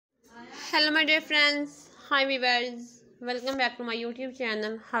Hello, my dear friends. Hi, viewers. Welcome back to my YouTube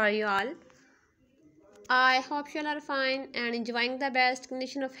channel. How are you all? I hope you all are fine and enjoying the best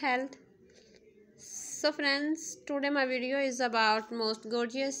condition of health. So, friends, today my video is about most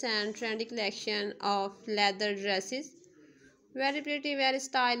gorgeous and trendy collection of leather dresses. Very pretty, very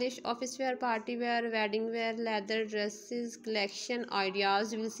stylish office wear, party wear, wedding wear, leather dresses collection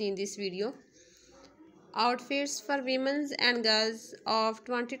ideas you will see in this video. Outfits for women and girls of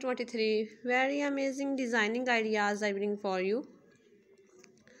 2023. Very amazing designing ideas I bring for you.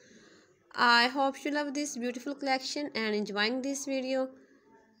 I hope you love this beautiful collection and enjoying this video.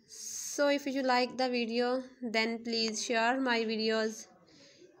 So if you like the video, then please share my videos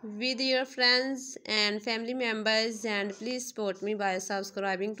with your friends and family members, and please support me by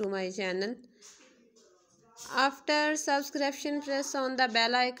subscribing to my channel. After subscription, press on the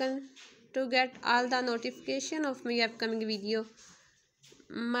bell icon to get all the notification of my upcoming video.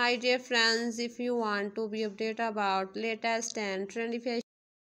 My dear friends, if you want to be updated about latest and trendy fashion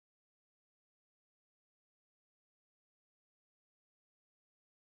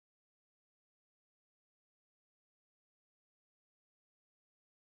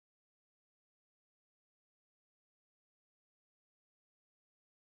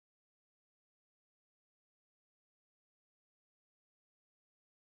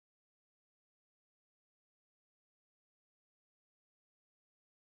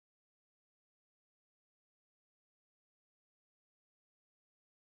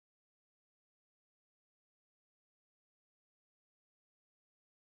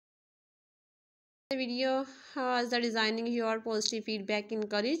video, has the designing your positive feedback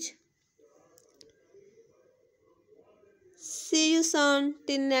encourage. See you soon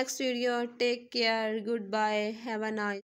till next video. Take care. Goodbye. Have a nice